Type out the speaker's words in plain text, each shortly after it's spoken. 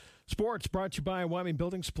Sports brought to you by Wyoming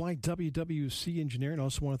Building Supply, WWC Engineering.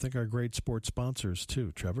 Also want to thank our great sports sponsors,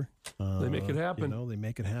 too, Trevor. They make it happen. They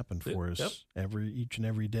make it happen for us each and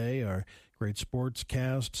every day. Our great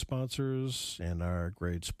sportscast sponsors and our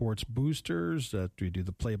great sports boosters that we do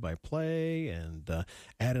the play-by-play and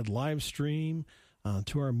added live stream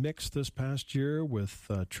to our mix this past year with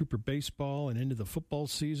Trooper Baseball and into the football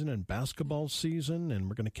season and basketball season, and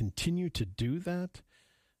we're going to continue to do that.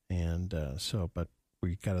 And but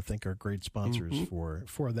we got to thank our great sponsors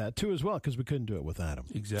for that, too, as well, because we couldn't do it without them.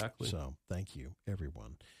 Exactly. So thank you,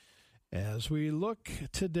 everyone. As we look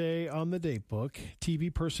today on the date book,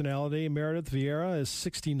 TV personality Meredith Vieira is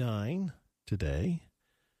 69 today.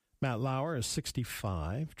 Matt Lauer is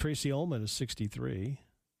 65. Tracy Ullman is 63.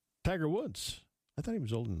 Tiger Woods, I thought he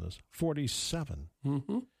was older than this, 47.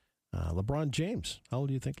 LeBron James, how old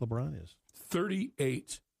do you think LeBron is?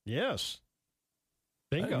 38. Yes.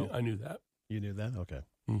 Bingo. I knew that. You knew that? Okay.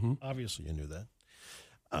 Obviously you knew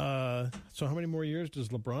that. So how many more years does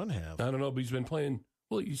LeBron have? I don't know, but he's been playing.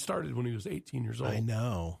 Well, he started when he was 18 years old. I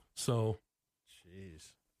know. So,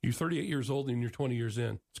 jeez, you're 38 years old and you're 20 years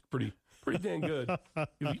in. It's pretty dang good. If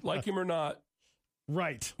you like him or not.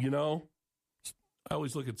 Right. You know, I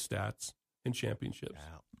always look at stats and championships.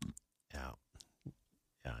 Yeah.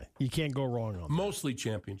 You can't go wrong on that. Mostly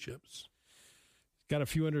championships. Got a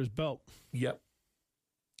few under his belt. Yep.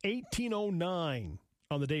 1809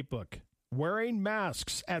 on the date book. Wearing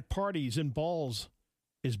masks at parties and balls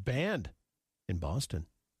is banned in Boston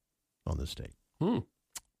on this date.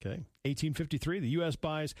 Okay. 1853, the U.S.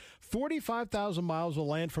 buys 45,000 miles of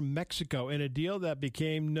land from Mexico in a deal that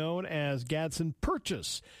became known as Gadsden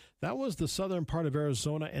Purchase. That was the southern part of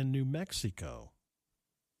Arizona and New Mexico.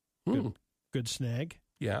 Good snag.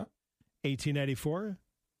 Yeah. 1894,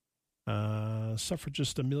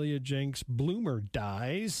 suffragist Amelia Jenks Bloomer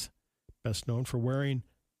dies, best known for wearing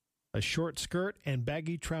a short skirt and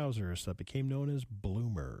baggy trousers that became known as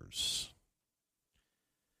bloomers.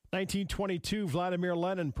 1922, Vladimir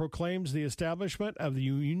Lenin proclaims the establishment of the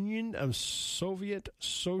Union of Soviet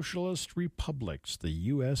Socialist Republics, the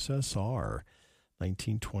USSR,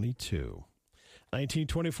 1922.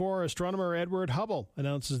 1924, astronomer Edward Hubble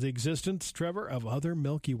announces the existence, Trevor, of other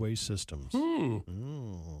Milky Way systems.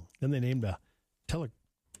 Then they named a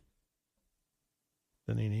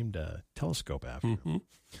telescope after him.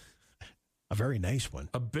 A very nice one.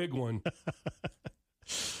 A big one.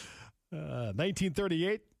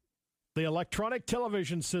 1938, the electronic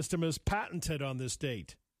television system is patented on this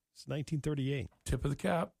date. It's 1938. Tip of the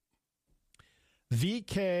cap.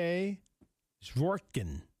 V.K.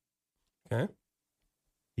 Zworykin. Okay.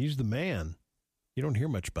 He's the man. You don't hear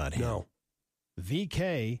much about him. No.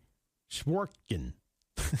 V.K. Zworykin.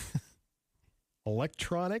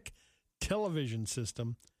 Electronic television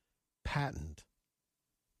system patent.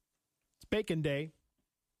 It's Bacon Day.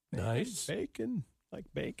 Nice. Bacon. Like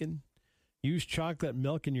bacon. Use chocolate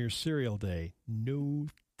milk in your cereal day. No,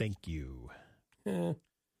 thank you.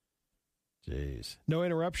 Jeez. No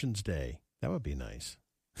interruptions day. That would be nice.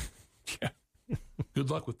 Yeah. Good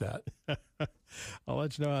luck with that. I'll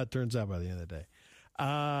let you know how it turns out by the end of the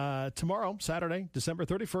day. Tomorrow, Saturday, December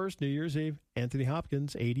 31st, New Year's Eve, Anthony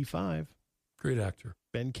Hopkins, 85. Great actor.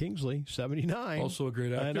 Ben Kingsley, 79. Also a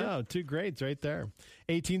great actor. I know, two greats right there.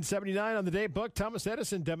 1879 on the date book, Thomas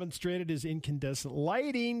Edison demonstrated his incandescent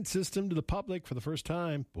lighting system to the public for the first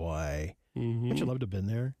time. Boy, wouldn't you love to have been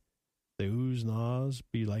there? The oohs and ahs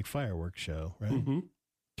be like fireworks show, right?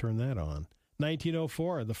 Turn that on.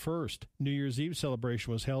 1904, the first New Year's Eve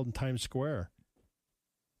celebration was held in Times Square.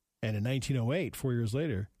 And in 1908, 4 years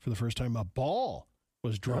later, for the first time, a ball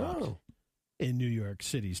was dropped in New York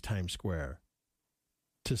City's Times Square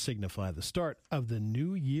to signify the start of the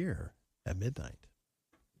new year at midnight.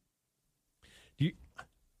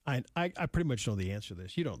 I pretty much know the answer to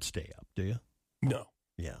this. You don't stay up, do you? No.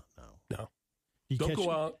 Yeah, No. Don't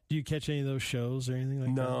go out. Do you catch any of those shows or anything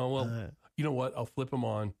like that? No. Well, you know what? I'll flip them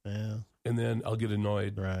on. Yeah. And then I'll get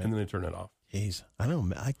annoyed. Right. And then I turn it off. Jeez,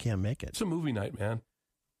 I can't make it. It's a movie night, man.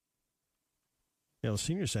 You know,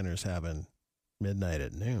 Senior Center's having midnight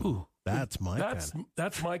at noon. Ooh, that's my kind of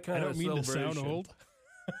I don't mean to celebration. sound old.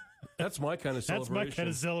 That's my kind of celebration. That's my kind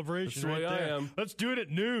of celebration. That's the way right there. I am. Let's do it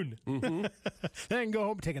at noon. Then I can go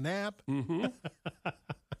home and take a nap.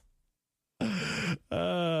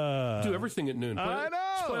 Do everything at noon. I know.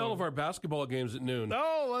 Let's play all of our basketball games at noon.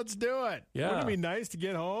 No, let's do it. Yeah. Wouldn't it be nice to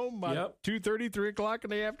get home by 2:30, 3 o'clock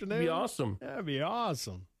in the afternoon? It'd be awesome. That'd be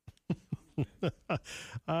awesome.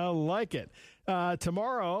 I like it.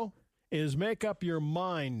 Tomorrow is Make Up Your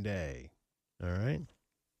Mind Day. All right.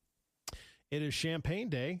 It is Champagne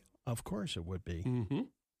Day. Of course it would be.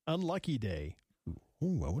 Unlucky Day. Ooh,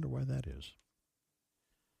 Ooh, I wonder why that is.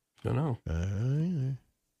 Don't know.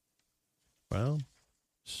 Well,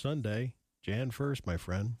 Sunday, Jan 1st, my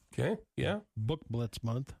friend. Okay, yeah. Book Blitz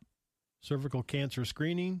month. Cervical cancer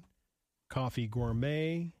screening. Coffee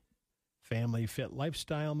gourmet. Family fit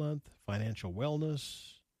lifestyle month. Financial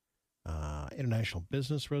wellness. International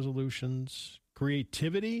business resolutions.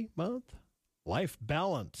 Creativity month. Life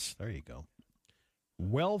balance. There you go.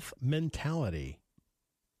 Wealth mentality.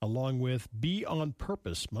 Along with Be on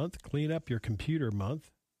Purpose month. Clean up your computer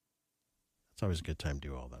month. It's always a good time to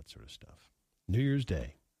do all that sort of stuff. New Year's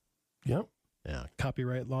Day. Yep. Yeah.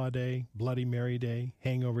 Copyright Law Day, Bloody Mary Day,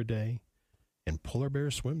 Hangover Day, and Polar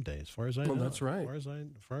Bear Swim Day, as far as I know. Well, that's right. As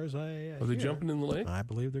far as I Are they jumping in the lake? I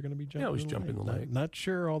believe they're going to be jumping always jump in the lake. Not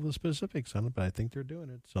sure all the specifics on it, but I think they're doing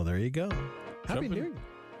it. So there you go. Happy New Year.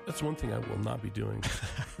 That's one thing I will not be doing.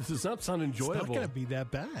 This does not sound enjoyable. It's not going to be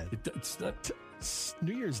that bad. It's not.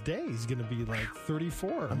 New Year's Day is going to be like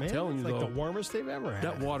 34. I'm telling you, it's like though, the warmest they've ever had.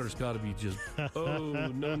 That water's got to be just, oh,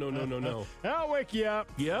 no. I'll wake you up.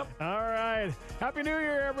 Yep. All right. Happy New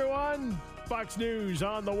Year, everyone. Fox News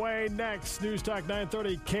on the way next. News Talk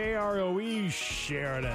 930 KROE Sheridan.